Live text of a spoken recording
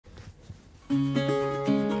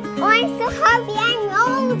Oh, I'm so happy. I'm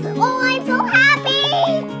so happy.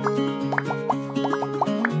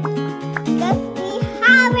 Because we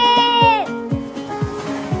have it.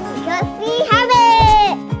 Because we have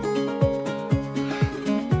it.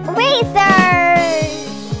 Erasers.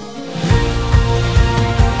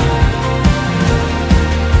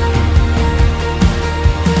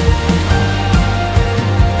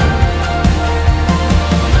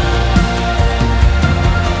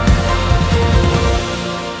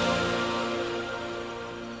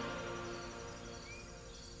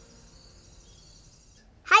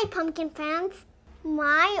 Hi, pumpkin fans.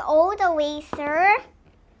 My old eraser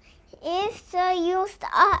is used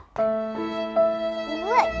up.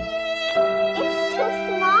 Look, it's too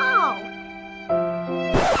small.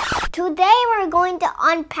 Today we're going to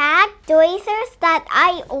unpack the erasers that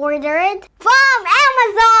I ordered from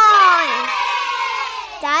Amazon.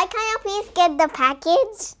 Dad, can you please get the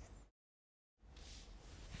package?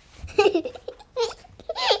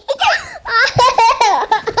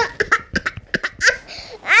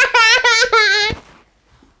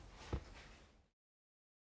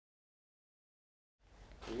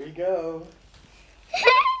 Here you go.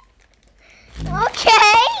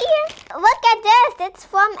 Okay. Look at this. It's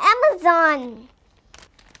from Amazon.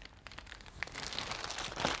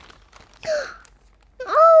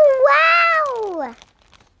 Oh, wow.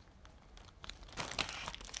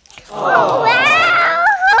 Oh, wow.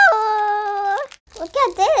 Look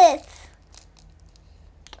at this.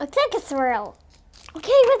 Looks like a swirl.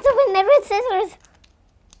 Okay, let's open it with scissors.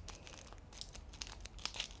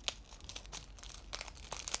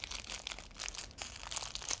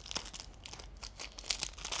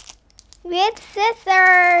 With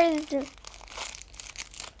scissors.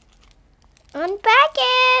 Unpack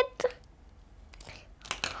it.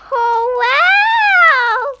 Oh,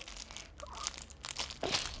 wow.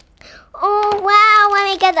 Oh, wow. Let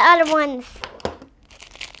me get the other ones.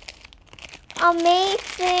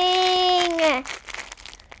 Amazing.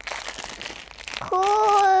 Cool.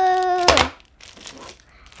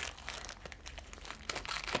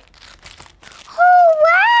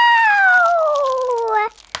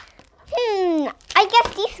 I guess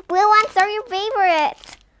these blue ones are your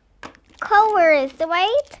favorite colors,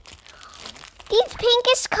 right? These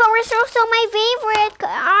pinkish colors are also my favorite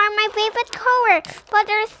color, but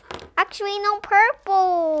there's actually no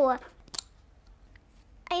purple.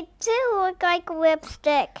 I do look like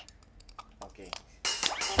lipstick. Okay.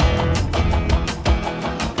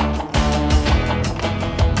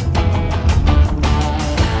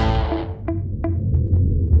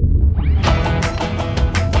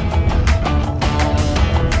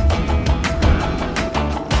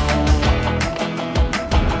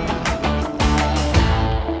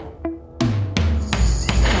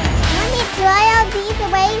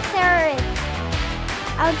 Erasers.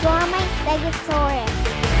 I'll draw my Stegosaurus.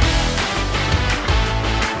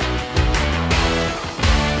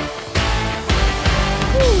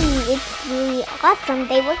 It's really awesome.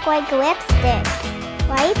 They look like lipsticks,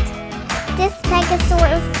 right? This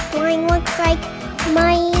Stegosaurus line looks like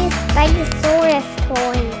my Stegosaurus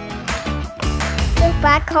toy. The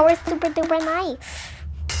black color is super duper nice.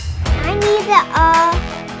 I need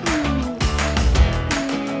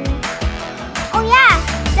oh yeah,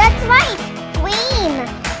 that's right, green.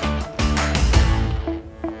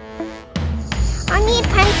 I need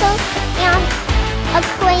pencils and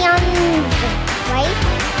crayons, right?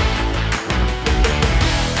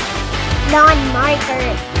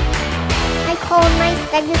 Non-markers. I call my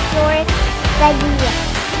Stegosaurus Steggy.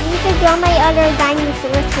 I need to draw my other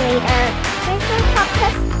dinosaurs later. Triceratops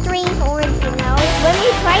has 3 horns, you know? Let me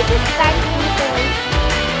try to stack pieces.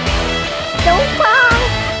 Don't fall!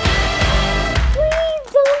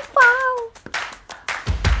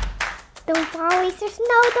 Don't fall, erasers.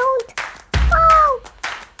 No, don't fall.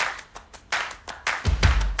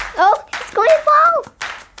 Oh, it's going to fall.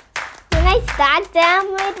 When I stack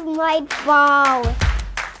them, it might fall.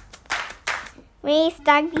 When I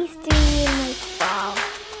stack these 3, it might fall.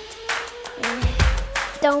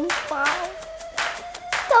 Don't fall.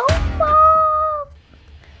 Don't fall.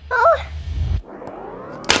 Oh.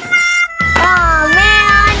 Oh,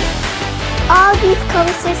 man. All these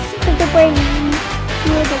colors are super duper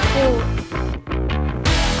beautiful.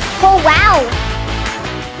 Oh, wow!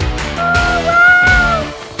 Oh, wow!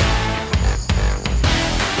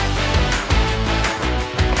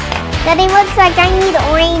 That it looks like I need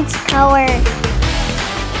orange color.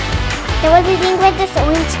 So what do you think with this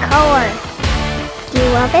orange color? Do you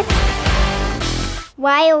love it?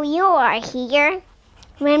 While you are here,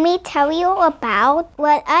 let me tell you about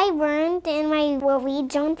what I learned in my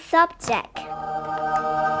religion subject.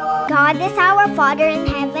 God is our Father in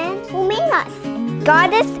heaven who made us.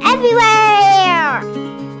 God is everywhere.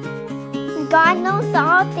 God knows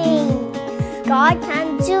all things. God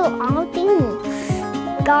can do all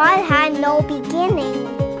things. God had no beginning.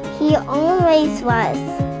 He always was.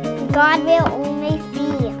 God will always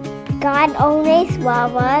be. God always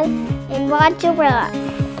loves us and watches over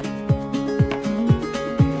us.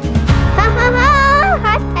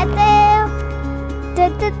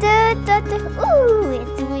 Ooh,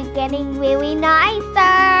 it's getting really nicer.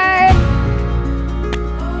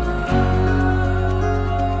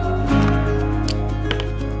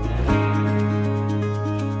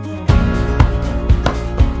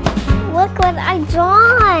 Look what I've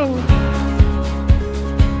drawn.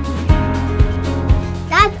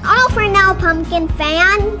 That's all for now, pumpkin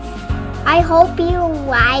fans. I hope you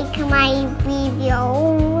like my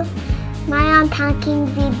video, my unpacking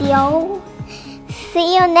video.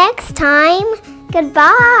 See you next time.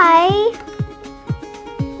 Goodbye.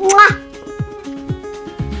 Mwah.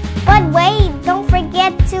 But wait, don't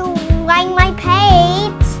forget to like my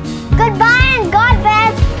page.